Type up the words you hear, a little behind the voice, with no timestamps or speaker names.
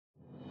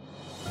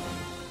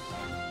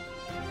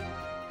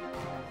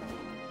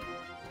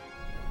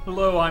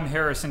Hello, I'm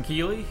Harrison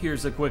Keeley.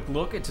 Here's a quick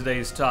look at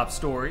today's top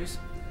stories.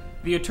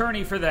 The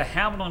attorney for the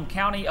Hamilton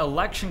County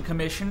Election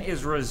Commission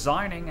is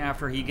resigning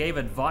after he gave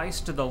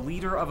advice to the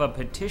leader of a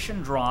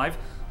petition drive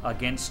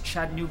against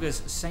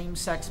Chattanooga's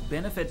same-sex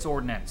benefits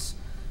ordinance.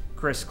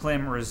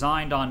 Clem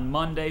resigned on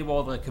Monday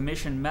while the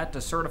commission met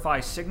to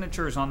certify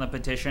signatures on the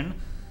petition.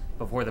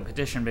 Before the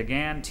petition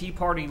began, Tea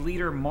Party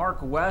leader Mark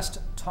West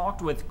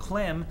talked with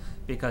Clem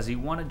because he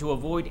wanted to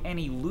avoid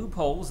any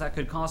loopholes that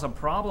could cause a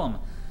problem.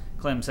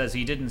 Clem says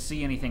he didn't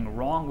see anything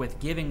wrong with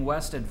giving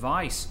West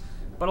advice,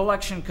 but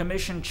Election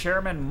Commission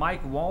Chairman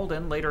Mike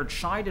Walden later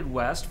chided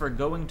West for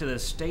going to the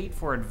state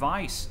for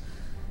advice.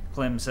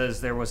 Clem says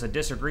there was a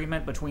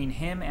disagreement between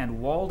him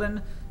and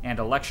Walden, and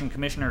Election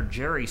Commissioner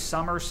Jerry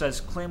Summers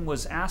says Clem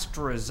was asked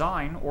to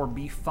resign or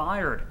be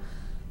fired.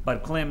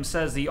 But Clem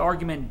says the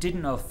argument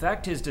didn't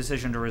affect his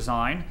decision to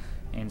resign.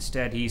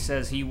 Instead, he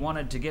says he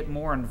wanted to get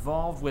more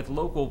involved with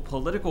local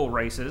political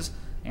races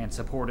and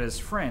support his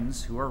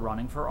friends who are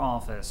running for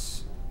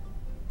office.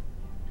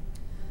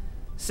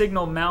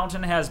 Signal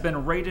Mountain has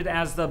been rated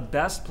as the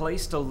best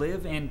place to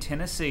live in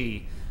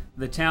Tennessee.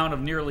 The town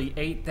of nearly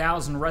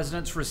 8,000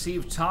 residents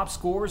received top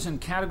scores in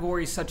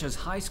categories such as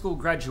high school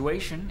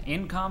graduation,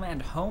 income,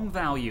 and home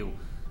value.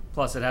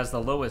 Plus, it has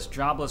the lowest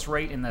jobless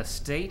rate in the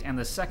state and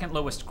the second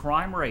lowest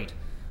crime rate.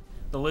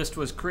 The list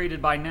was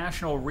created by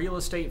national real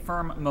estate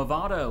firm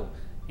Movado.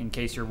 In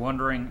case you're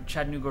wondering,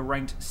 Chattanooga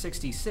ranked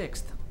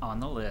 66th on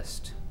the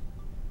list.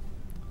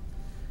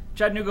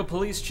 Chattanooga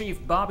Police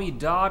Chief Bobby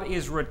Dodd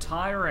is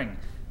retiring.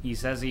 He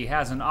says he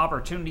has an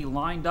opportunity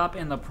lined up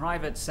in the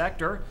private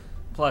sector.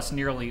 Plus,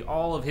 nearly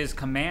all of his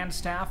command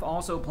staff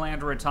also plan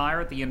to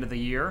retire at the end of the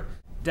year.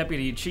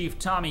 Deputy Chief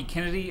Tommy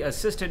Kennedy,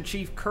 Assistant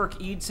Chief Kirk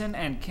Eadson,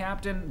 and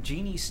Captain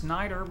Jeannie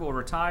Snyder will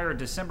retire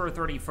December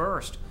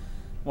 31st.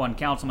 One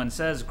councilman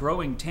says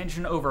growing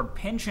tension over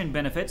pension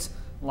benefits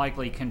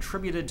likely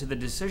contributed to the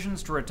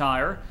decisions to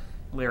retire.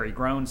 Larry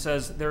Groen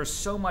says there's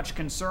so much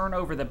concern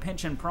over the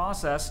pension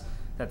process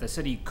that the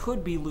city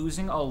could be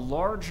losing a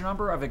large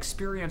number of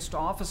experienced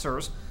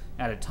officers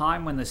at a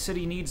time when the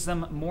city needs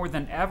them more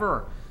than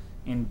ever.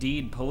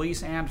 Indeed,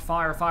 police and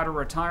firefighter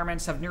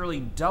retirements have nearly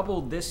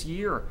doubled this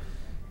year.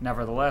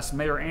 Nevertheless,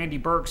 Mayor Andy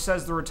Burke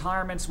says the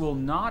retirements will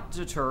not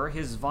deter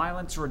his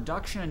violence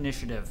reduction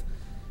initiative.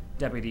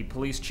 Deputy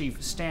Police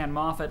Chief Stan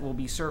Moffett will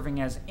be serving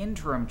as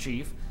interim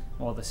chief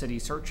while the city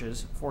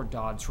searches for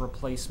Dodd's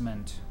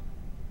replacement.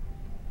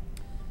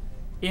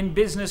 In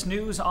business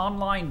news,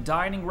 online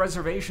dining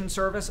reservation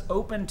service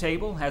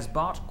OpenTable has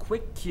bought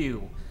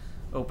QuickQ.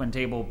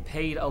 OpenTable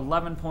paid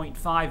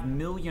 $11.5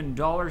 million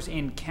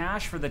in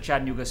cash for the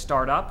Chattanooga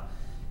startup.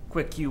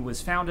 QuickQ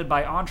was founded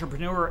by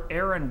entrepreneur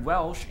Aaron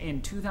Welsh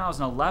in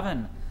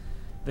 2011.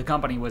 The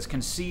company was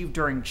conceived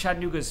during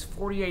Chattanooga's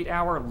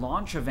 48-hour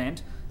launch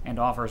event and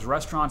offers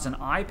restaurants an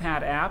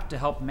iPad app to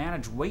help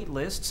manage wait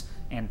lists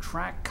and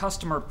track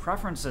customer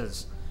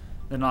preferences.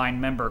 The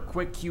 9-member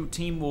QuickQ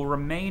team will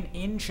remain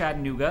in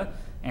Chattanooga,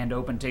 and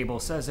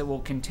OpenTable says it will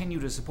continue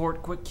to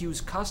support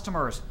QuickQ's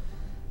customers.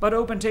 But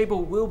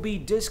OpenTable will be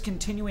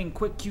discontinuing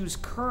QuickQ's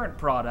current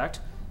product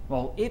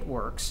while it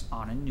works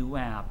on a new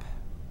app.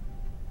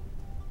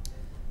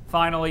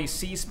 Finally,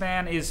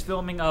 C-SPAN is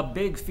filming a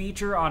big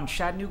feature on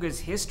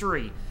Chattanooga's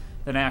history.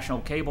 The national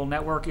cable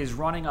network is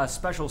running a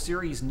special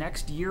series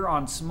next year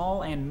on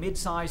small and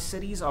mid-sized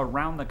cities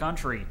around the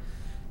country.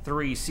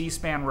 3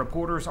 C-SPAN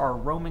reporters are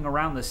roaming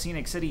around the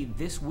scenic city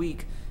this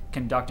week,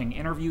 conducting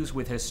interviews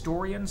with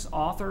historians,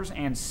 authors,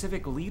 and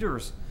civic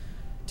leaders.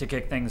 To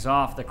kick things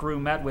off, the crew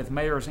met with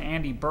Mayors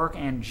Andy Burke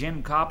and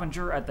Jim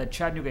Coppinger at the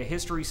Chattanooga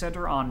History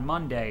Center on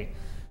Monday.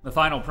 The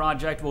final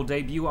project will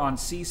debut on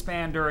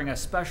C-SPAN during a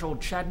special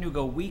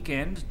Chattanooga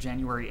weekend,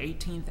 January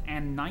 18th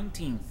and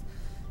 19th.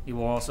 It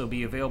will also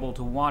be available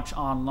to watch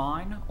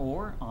online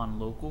or on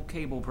local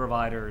cable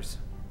providers.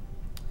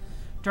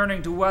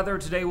 Turning to weather,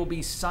 today will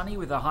be sunny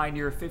with a high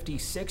near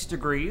 56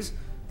 degrees.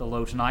 The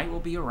low tonight will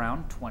be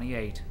around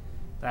 28.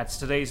 That's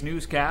today's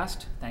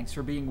newscast. Thanks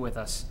for being with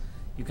us.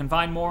 You can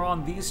find more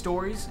on these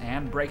stories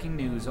and breaking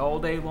news all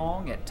day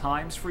long at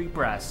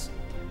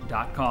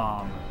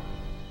timesfreepress.com.